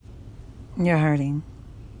You're hurting.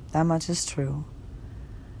 That much is true.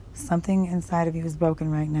 Something inside of you is broken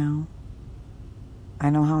right now. I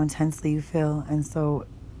know how intensely you feel, and so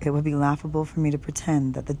it would be laughable for me to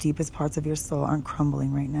pretend that the deepest parts of your soul aren't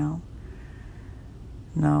crumbling right now.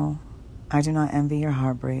 No, I do not envy your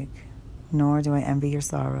heartbreak, nor do I envy your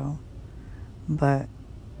sorrow. But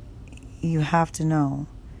you have to know,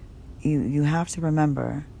 you have to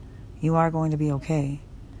remember, you are going to be okay.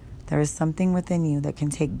 There is something within you that can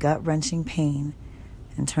take gut-wrenching pain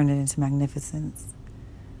and turn it into magnificence.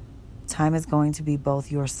 Time is going to be both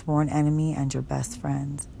your sworn enemy and your best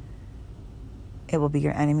friend. It will be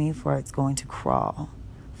your enemy, for it's going to crawl.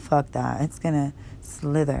 Fuck that. It's going to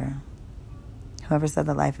slither. Whoever said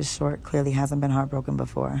that life is short clearly hasn't been heartbroken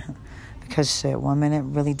before. Because shit, 1 minute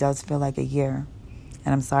really does feel like a year.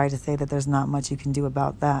 And I'm sorry to say that there's not much you can do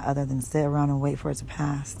about that other than sit around and wait for it to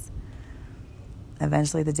pass.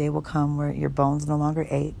 Eventually the day will come where your bones no longer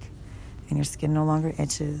ache and your skin no longer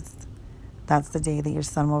itches. That's the day that your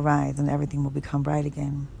sun will rise and everything will become bright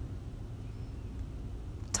again.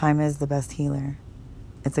 Time is the best healer.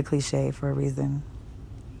 It's a cliche for a reason.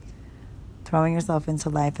 Throwing yourself into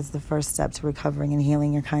life is the first step to recovering and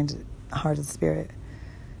healing your kind-hearted spirit.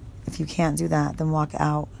 If you can't do that, then walk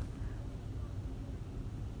out.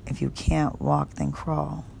 If you can't walk, then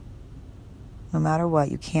crawl. No matter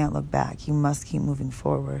what, you can't look back. You must keep moving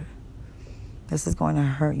forward. This is going to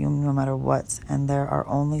hurt you no matter what, and there are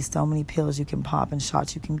only so many pills you can pop and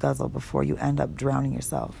shots you can guzzle before you end up drowning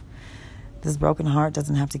yourself. This broken heart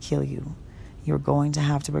doesn't have to kill you. You're going to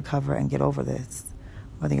have to recover and get over this.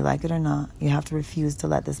 Whether you like it or not, you have to refuse to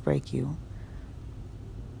let this break you.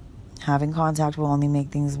 Having contact will only make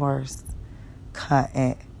things worse. Cut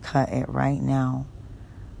it right now.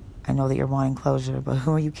 I know that you're wanting closure, but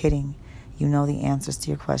who are you kidding? You know the answers to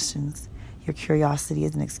your questions. Your curiosity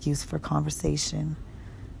is an excuse for conversation.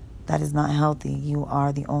 That is not healthy. You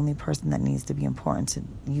are the only person that needs to be important to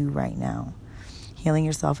you right now. Healing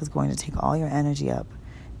yourself is going to take all your energy up.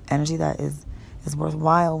 Energy that is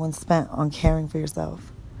worthwhile when spent on caring for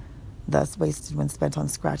yourself. Thus wasted when spent on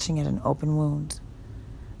scratching at an open wound.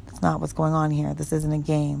 That's not what's going on here. This isn't a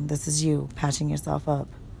game. This is you patching yourself up.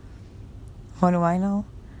 What do I know?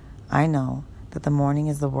 I know that the morning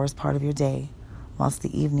is the worst part of your day, whilst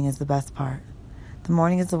the evening is the best part. The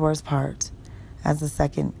morning is the worst part. As the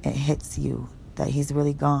second it hits you that he's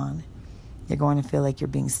really gone, you're going to feel like you're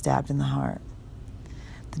being stabbed in the heart.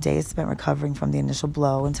 The day is spent recovering from the initial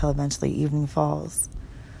blow until eventually evening falls,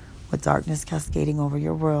 with darkness cascading over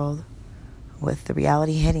your world, with the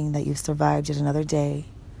reality hitting that you've survived yet another day.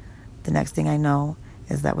 The next thing I know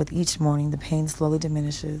is that with each morning, the pain slowly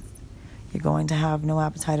diminishes. You're going to have no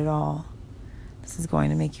appetite at all. This is going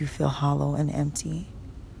to make you feel hollow and empty.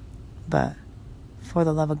 But for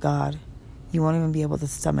the love of God, you won't even be able to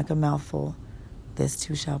stomach a mouthful. This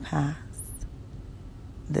too shall pass.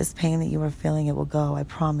 This pain that you are feeling, it will go, I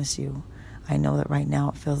promise you. I know that right now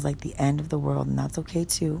it feels like the end of the world, and that's okay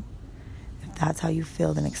too. If that's how you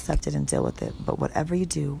feel, then accept it and deal with it. But whatever you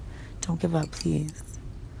do, don't give up, please.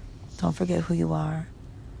 Don't forget who you are.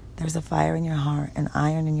 There's a fire in your heart, an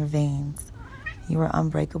iron in your veins. You are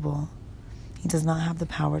unbreakable. He does not have the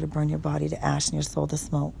power to burn your body to ash and your soul to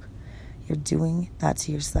smoke. You're doing that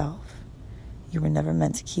to yourself. You were never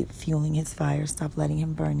meant to keep fueling his fire. Stop letting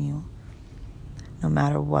him burn you. No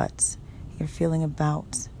matter what you're feeling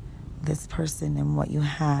about this person and what you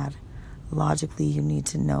had, logically you need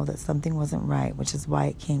to know that something wasn't right, which is why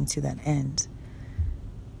it came to that end.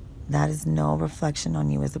 That is no reflection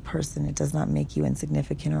on you as a person. It does not make you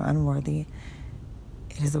insignificant or unworthy.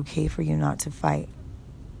 It is okay for you not to fight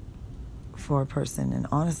for a person. And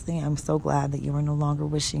honestly, I'm so glad that you are no longer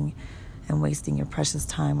wishing and wasting your precious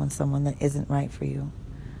time on someone that isn't right for you.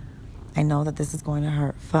 I know that this is going to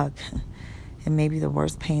hurt. Fuck. It may be the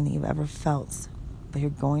worst pain that you've ever felt, but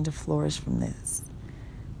you're going to flourish from this.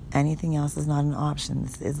 Anything else is not an option.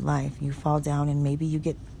 This is life. You fall down and maybe you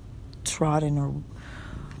get trodden or,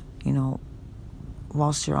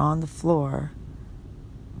 whilst you're on the floor,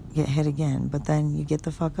 get hit again. But then you get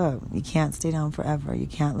the fuck up. You can't stay down forever. You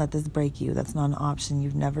can't let this break you. That's not an option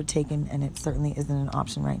you've never taken, and it certainly isn't an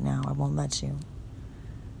option right now. I won't let you.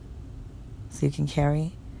 So you can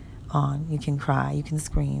carry on. You can cry. You can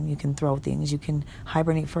scream. You can throw things. You can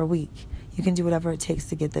hibernate for a week. You can do whatever it takes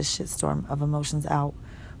to get this shitstorm of emotions out.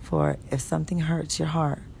 For if something hurts your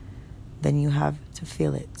heart, then you have to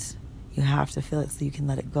feel it. You have to feel it so you can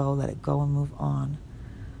let it go and move on.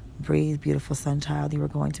 Breathe, beautiful sun child. You are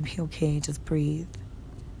going to be okay. Just breathe.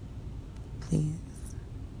 Please.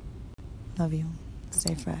 Love you.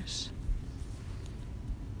 Stay fresh.